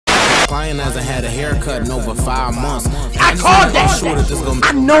client hasn't had a haircut in over 5 months. I called that shit.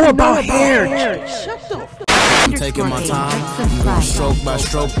 I know about hair. Shut the f. I'm taking my time. I'm going stroke by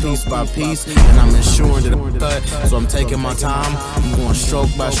stroke, piece by piece, and I'm ensuring that I'm cut. So I'm taking my time. I'm going stroke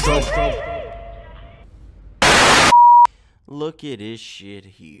by stroke. Look at this shit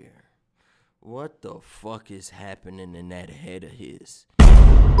here. What the fuck is happening in that head of his?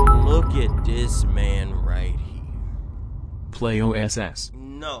 Look at this man right here. Play OSS.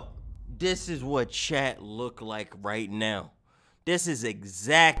 No, this is what chat look like right now. This is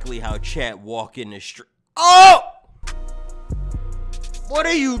exactly how chat walk in the street. Oh! What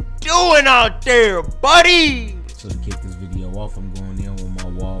are you doing out there, buddy? So to kick this video off, I'm going in with my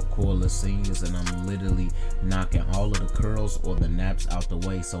wall cordless singers, and I'm literally knocking all of the curls or the naps out the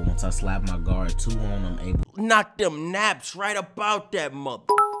way. So once I slap my guard 2 on, I'm able to knock them naps right about that motherfucker.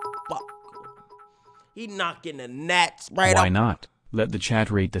 He knocking the gnats right up. Why not? Let the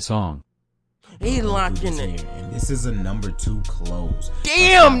chat rate the song. He locking it. And this is a number 2 close.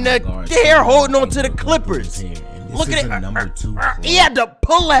 Damn, the hair holding on to the clippers. Look at it. Number 2 he had to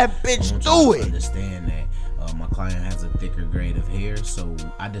pull that bitch through it. Understand that my client has a thicker grade of hair, so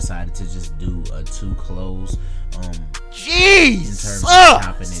I decided to just do a 2 close. Jesus. In terms of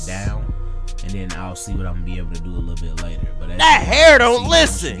chopping it down, and then I'll see what I'm gonna be able to do a little bit later. But that hair don't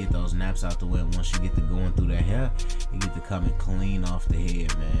listen. Once you get those naps out the way, and once you get to going through that hair, you get to coming clean off the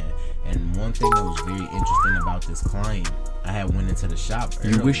head, man. And one thing that was very interesting about this client, I had went into the shop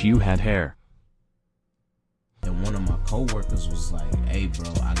early. You wish you had hair. And one of my coworkers was like, "Hey bro,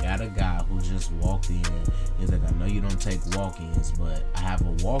 I got a guy who just walked in. He's like, I know you don't take walk-ins, but I have a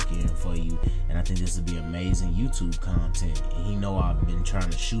walk-in for you, and I think this would be amazing YouTube content." And he know I've been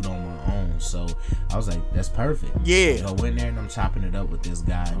trying to shoot on my own, so I was like, "That's perfect." Yeah. So go in there and I'm chopping it up with this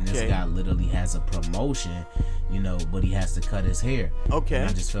guy, and this guy literally has a promotion, you know, but he has to cut his hair. Okay. And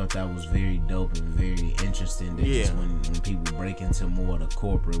I just felt that was very dope and very interesting. That just when people break into more of the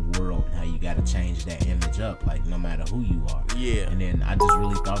corporate world, how you got to change that image up, like no matter who you are. Yeah. And then I just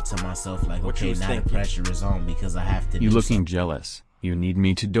really thought to myself, like, What okay, now the pressure is on because I have to. You looking jealous? You need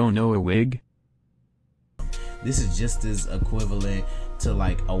me to dono a wig? This is just as equivalent to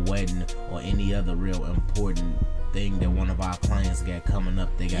like a wedding or any other real important thing that one of our clients got coming up.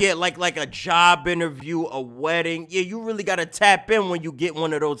 They got like a job interview, a wedding. Yeah, you really gotta tap in when you get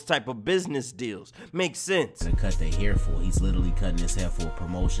one of those type of business deals. Makes sense. To cut their hair for. He's literally cutting his hair for a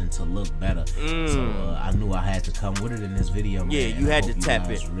promotion to look better. So I knew I had to come with it in this video, man. Yeah, you had to tap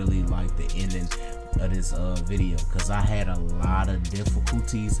in. Really like the ending of this video, because I had a lot of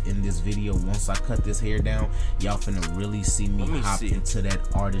difficulties in this video. Once I cut this hair down, y'all finna really see me hop into that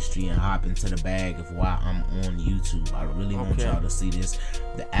artistry and hop into the bag of why I'm on YouTube. I really want y'all to see this.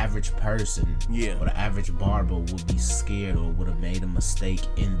 The average person or the average barber would be scared or would have made a mistake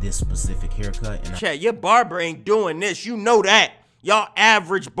in this specific haircut. And chat, your barber ain't doing this, you know that. Y'all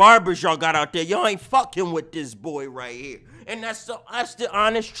average barbers y'all got out there, y'all ain't fucking with this boy right here. And that's the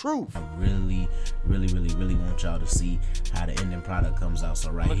honest truth. I really want y'all to see how the ending product comes out.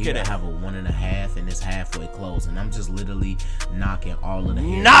 So here I have a 1.5 and it's halfway closed, and I'm just literally knocking all of the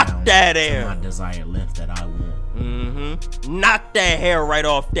hair down to my desired length that I want. Knock that hair right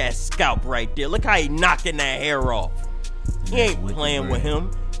off that scalp right there. Look how he knocking that hair off. He ain't playing with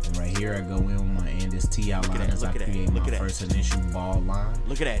him. And right here I go in with my Andis T outline as I create my first initial ball line.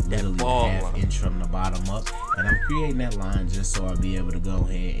 Look at that, literally ball half inch from the bottom up. And I'm creating that line just so I'll be able to go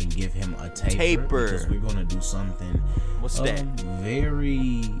ahead and give him a taper. Because we're gonna do something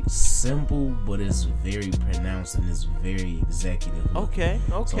very simple, but it's very pronounced and it's very executive. Okay.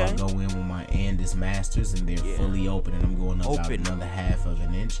 So I go in with my Andis Masters and they're fully open, and I'm going about another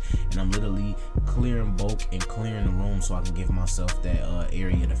 1/2 inch, and I'm literally clearing bulk and clearing the room so I can give myself that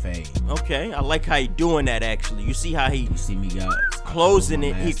area to fade. Okay, I like how he doing that actually. You see how he see me guys closing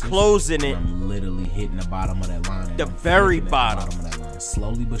it, he closing it. I'm literally hitting the bottom of that line. The very bottom of that line.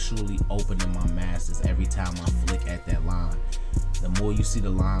 Slowly but surely opening my masters every time I flick at that line. The more you see the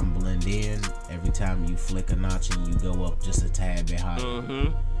line blend in, every time you flick a notch and you go up just a tad bit higher.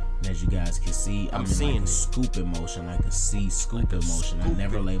 And as you guys can see, I'm in like a scooping motion, like a C scooping motion. I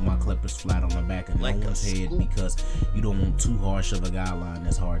never lay my clippers flat on the back of no one's head because you don't want too harsh of a guideline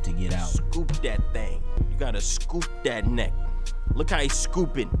that's hard to get out. Scoop that thing. You gotta scoop that neck. Look how he's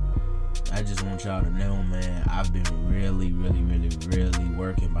scooping. I just want y'all to know, man, I've been really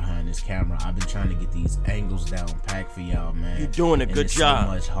working behind this camera. I've been trying to get these angles down packed for y'all, man. You're doing a good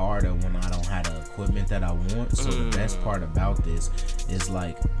job. It's so much harder when I don't have the equipment that I want. So the best part about this is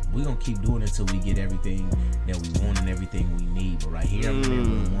like we're gonna keep doing it until we get everything that we want and everything we need. But right here I'm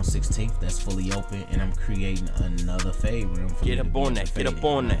in with a 1/16 that's fully open, and I'm creating another fade room for Get up on that. Get up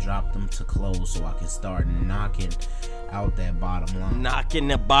on that. Drop them to close so I can start knocking out that bottom line. Knocking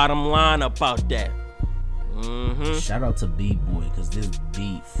the bottom line up out that. Shout out to B-Boy, because this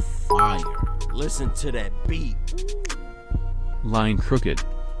beat fire. Listen to that beat. Line crooked.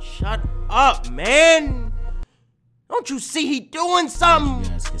 Shut up, man. Don't you see he doing something? As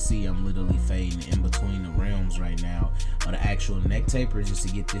you guys can see, I'm literally fading in between the realms right now. Or the actual neck taper, just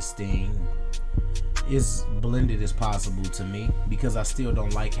to get this thing as blended as possible to me, because I still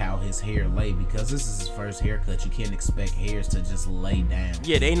don't like how his hair lay, because this is his first haircut. You can't expect hairs to just lay down.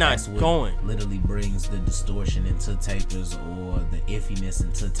 Yeah, they not That's what going. literally brings the distortion into tapers, or the iffiness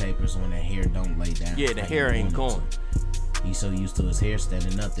into tapers when the hair don't lay down. Yeah, the hair ain't going. He's so used to his hair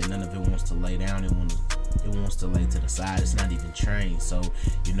standing up that none of it wants to lay down. It wants to lay to the side. It's not even trained. So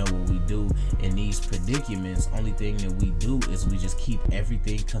you know what we do in these predicaments? Only thing that we do is we just keep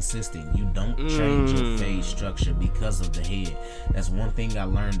everything consistent. You don't change your fade structure because of the head. That's one thing I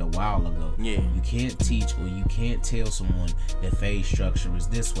learned a while ago. Yeah. You can't teach or you can't tell someone that fade structure is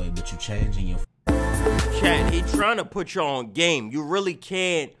this way, but you're changing your. Cat, he trying to put you on game. You really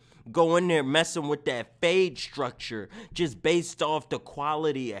can't go in there messing with that fade structure just based off the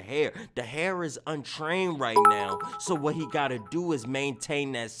quality of hair. The hair is untrained right now, so what he gotta do is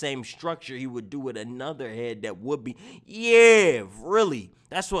maintain that same structure he would do with another head that would be. Yeah, really,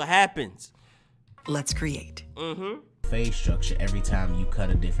 that's what happens. Let's create. Fade structure every time you cut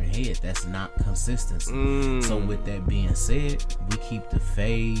a different head. That's not consistency. So with that being said, we keep the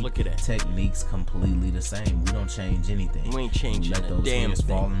fade Look at that. techniques completely the same. We don't change anything. We ain't changing let a those damn hairs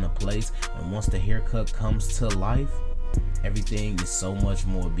thing. fall into place, and once the haircut comes to life, everything is so much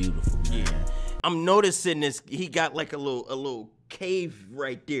more beautiful, man. I'm noticing this. He got like a little cave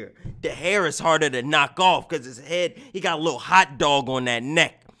right there. The hair is harder to knock off because his head. He got a little hot dog on that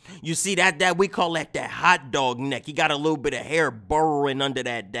neck. You see that we call that hot dog neck. He got a little bit of hair burrowing under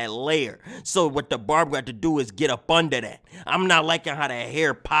that layer. So what the barber got to do is get up under that. I'm not liking how that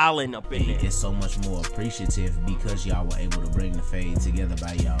hair piling up in there. It's so much more appreciative because y'all were able to bring the fade together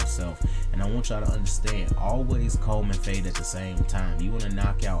by y'allself. And I want y'all to understand, always comb and fade at the same time. You want to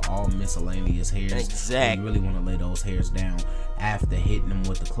knock out all miscellaneous hairs. Exactly. You really want to lay those hairs down after hitting them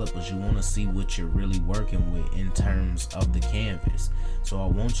with the clippers. You want to see what you're really working with in terms of the canvas. So I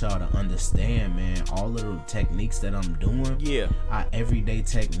want y'all to understand, man, all of the techniques that I'm doing are everyday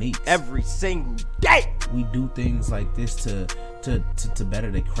techniques. Every single day. We do things like this to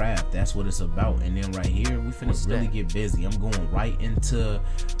better the craft. That's what it's about. And then right here, we finna really get busy. I'm going right into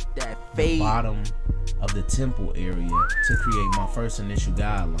that the fade. bottom of the temple area to create my first initial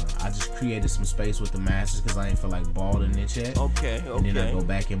guideline. I just created some space with the masters because I ain't feel like balding it yet. Okay. And then I go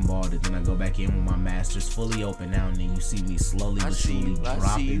back and bald it. Then I go back in with my masters fully open now, and then you see me slowly but surely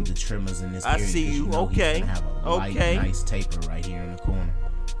dropping the trimmers in this area. I see you. You know Okay. he's gonna have a light, nice taper right here in the corner.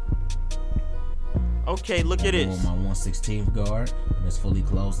 Okay, look at this. On my 1/16 guard, and it's fully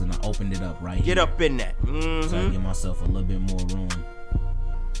closed, and I opened it up right here. Get up in that. So I give myself a little bit more room.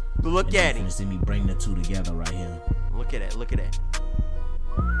 Look at You it. see me bring the two together right here. Look at that. Look at that.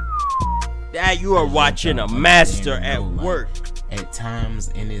 That you are watching a master at work. At times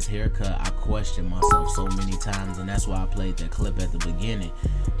in his haircut, I question myself so many times, and that's why I played that clip at the beginning.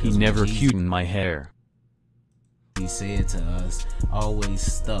 He never cutened my hair. He said to us, always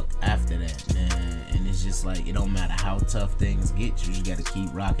stuck after that, man. And it's just like, it don't matter how tough things get you, you gotta keep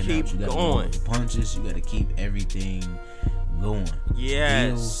rocking Keep out. You gotta going. go with the punches, you gotta keep everything going.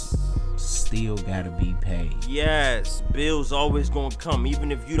 Yes. Bills still gotta be paid. Yes. Bills always gonna come,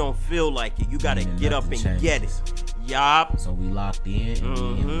 even if you don't feel like it. You gotta And get up and nothing get it. Yup. So we locked in, and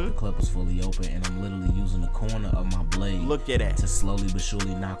we in with the clip is fully open, and I'm literally using the corner of my blade Look at that. to slowly but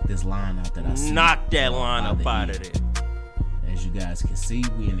surely knock this line out that I see. Knock that line by up the out ear. of there. As you guys can see,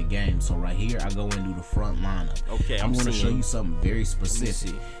 we in the game. So right here, I go and do the front lineup. Okay, I'm going to show seeing. you something very specific.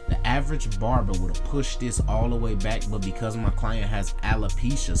 see. The average barber would have pushed this all the way back, but because my client has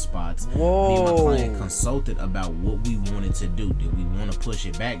alopecia spots, me and my client consulted about what we wanted to do. Did we want to push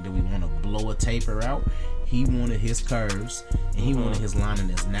it back? Did we want to blow a taper out? He wanted his curves, and he wanted his lining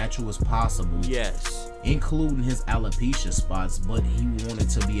as natural as possible. Yes. Including his alopecia spots, but he wanted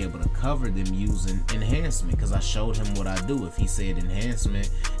to be able to cover them using enhancement, because I showed him what I do. If he said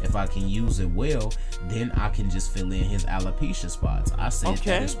enhancement, if I can use it well, then I can just fill in his alopecia spots. I said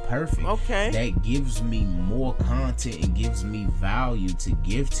that is perfect. Okay. That gives me more content and gives me value to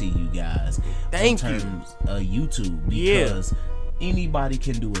give to you guys. Thank in you. terms of YouTube, because anybody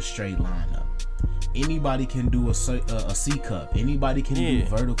can do a straight lineup. Anybody can do a C cup. Anybody can do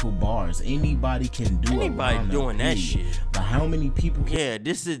vertical bars. Anybody can do anybody doing that shit. But how many people can? Yeah,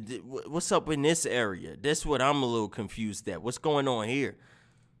 this is what's up in this area. That's what I'm a little confused at. What's going on here?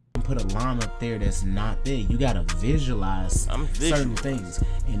 Put a line up there that's not there. You gotta visualize certain things.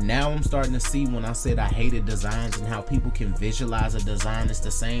 And now I'm starting to see, when I said I hated designs and how people can visualize a design, it's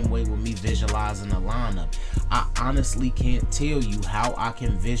the same way with me visualizing a lineup. I honestly can't tell you how I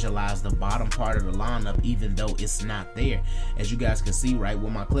can visualize the bottom part of the lineup even though it's not there. As you guys can see, right,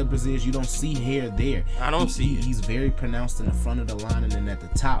 where my clippers is, you don't see hair there. I don't see it. He's very pronounced in the front of the line and then at the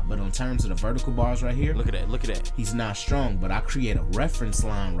top, but on terms of the vertical bars right here, look at that, look at that. He's not strong, but I create a reference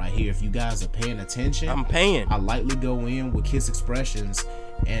line right here. If you guys are paying attention, I'm paying. I lightly go in with Kiss Expressions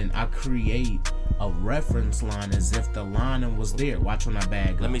and I create a reference line as if the lining was there. Watch when I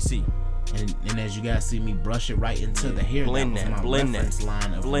bag up. Let me see. And as you guys see me brush it right into the hair, blend that was my reference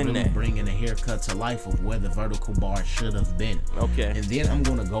line of really bringing the haircut to life of where the vertical bar should have been. Okay. And then I'm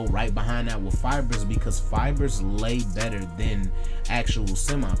gonna go right behind that with fibers because fibers lay better than actual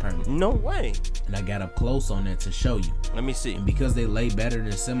semi-permanent. No way. And I got up close on that to show you. Let me see. And because they lay better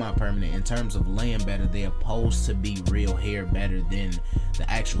than semi-permanent in terms of laying better, they're supposed to be real hair better than the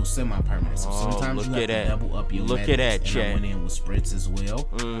actual semi-permanent. So sometimes you have to double up your methods. Look at that, Chad. I went in with spritz as well.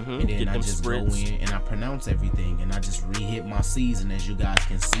 And then I just go in and I pronounce everything and I just re-hit my C's, and as you guys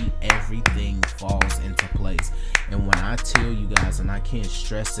can see, everything falls into place. And when I tell you guys, and I can't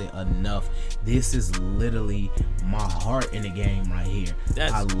stress it enough, this is literally my heart in the game right here.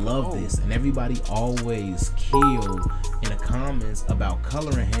 I love this. And everybody always kill in the comments about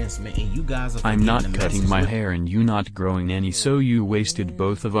color enhancement, and you guys are I'm not cutting my hair and you not growing any, so you wasted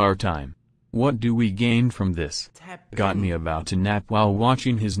both of our time. What do we gain from this? Got me about to nap while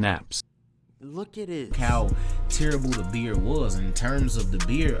watching his naps. Look at it. How terrible the beard was. In terms of the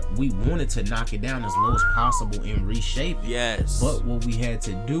beard, we wanted to knock it down as low as possible and reshape it. Yes. But what we had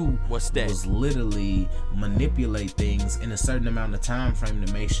to do was literally manipulate things in a certain amount of time frame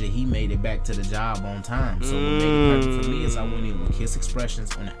to make sure he made it back to the job on time. So what made it perfect for me is I went in with Kiss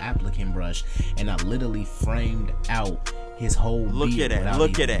Expressions on an applicant brush and I literally framed out his whole beard without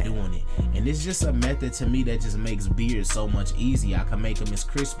even doing it. And it's just a method to me that just makes beards so much easier. I can make them as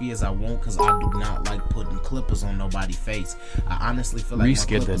crispy as I want because I do not like putting clippers on nobody's face. I honestly feel like Reese,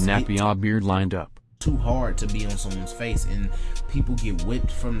 get the nappy beard lined up. Too hard to be on someone's face, and people get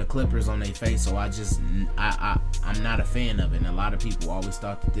whipped from the clippers on their face, so I'm not a fan of it. And a lot of people always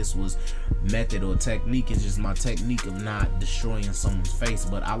thought that this was method or technique. It's just my technique of not destroying someone's face.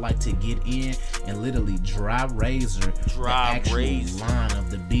 But I like to get in and literally dry razor the actual line of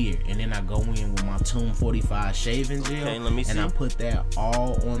the beard, and then I go in with my Tomb 45 shaving gel, and I put that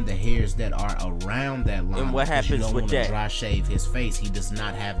all on the hairs that are around that line. And what happens with that? Dry shave his face. He does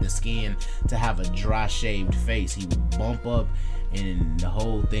not have the skin to have a dry shaved face. He would bump up and the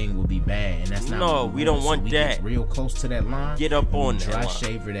whole thing will be bad, and that's not what we don't want. So we that. Get real close to that line. Get up on that dry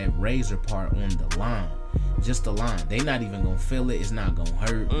shaver that razor part on the line, just the line. They not even gonna feel it. It's not gonna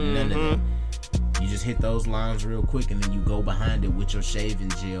hurt. None of that. You just hit those lines real quick, and then you go behind it with your shaving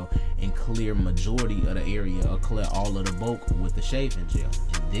gel and clear majority of the area or clear all of the bulk with the shaving gel.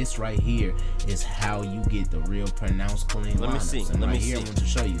 And this right here is how you get the real pronounced clean lineups. Let me see. And right here I want to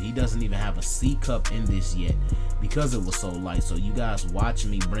show you, he doesn't even have a C cup in this yet because it was so light. So you guys watch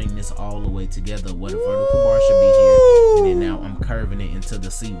me bring this all the way together where the vertical bar should be here, and then now I'm curving it into the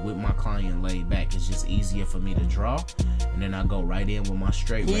C with my client laid back. It's just easier for me to draw, and then I go right in with my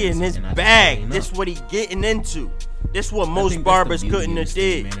straight razor. He in his bag. This what he getting into. This what most barbers couldn't have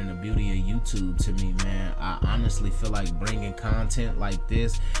did. Man, and the beauty of YouTube to me, man, I honestly feel like bringing content like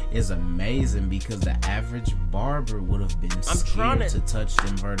this is amazing because the average barber would have been scared to touch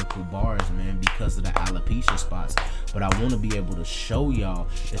them vertical bars, man, because of the alopecia spots. But I want to be able to show y'all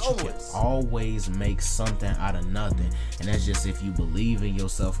that you can always make something out of nothing, and that's just if you believe in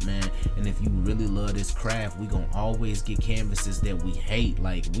yourself, man. And if you really love this craft, we gonna always get canvases that we hate.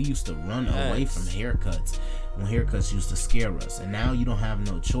 Like, we used to run away from haircuts when haircuts used to scare us, and now you don't have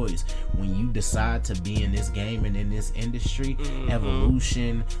no choice. When you decide to be in this game and in this industry,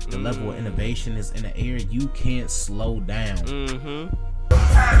 evolution, the level of innovation is in the air. You can't slow down. That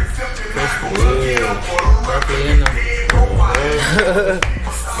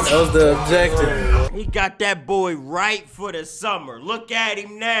was the objective. He got that boy right for the summer. Look at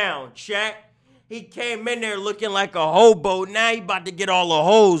him now, chat. He came in there looking like a hobo. Now he about to get all the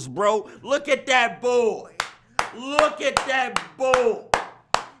hoes, bro. Look at that boy. Look at that boy.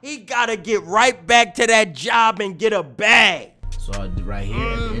 He gotta get right back to that job and get a bag. So So right here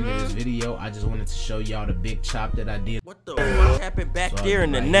at the end of this video, I just wanted to show y'all the big chop that I did. What the fuck happened back there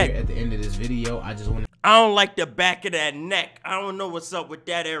in the neck? Here at the end of this video, I just wanted. I don't like the back of that neck. I don't know what's up with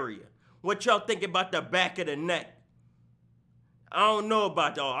that area. What y'all think about the back of the neck? I don't know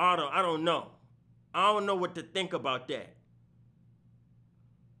about that. I don't know. I don't know what to think about that.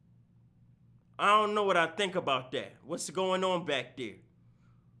 I don't know what I think about that. What's going on back there?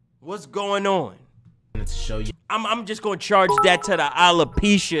 What's going on? To show you. I'm just gonna charge that to the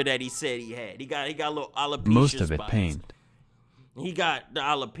alopecia that he said he had. He got a little alopecia Most of it spots. paint. He got the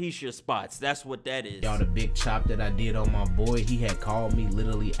alopecia spots. That's what that is. Y'all, the big chop that I did on my boy. He had called me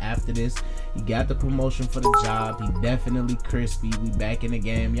literally after this. He got the promotion for the job. He definitely crispy. We back in the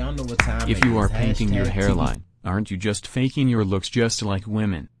game. Y'all know what time If it you is. are painting your Hashtag hairline, aren't you just faking your looks just like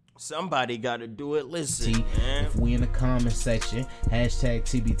women? Somebody gotta do it. Listen, man. If we in the comment section, hashtag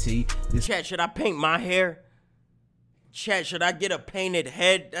TBT. This Chat, should I paint my hair? Chat, should I get a painted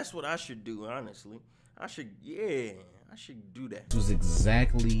head? That's what I should do, honestly. I should do that. was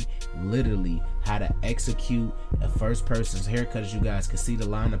exactly, literally, how to execute a first person's haircut. As you guys can see, the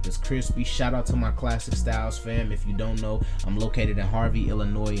lineup is crispy. Shout out to my Classic Styles fam. If you don't know, I'm located in Harvey,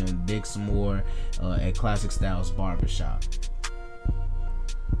 Illinois on Dixmoor at Classic Styles Barbershop.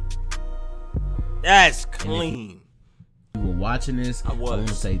 That's clean. If you were watching this, I want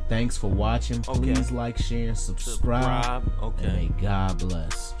to say thanks for watching. Please like, share, and subscribe. Okay. And may God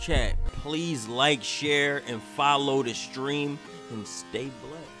bless. Chat, please like, share, and follow the stream and stay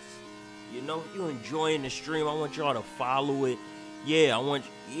blessed. You know, you enjoying the stream. I want y'all to follow it. Yeah,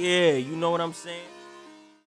 you know what I'm saying?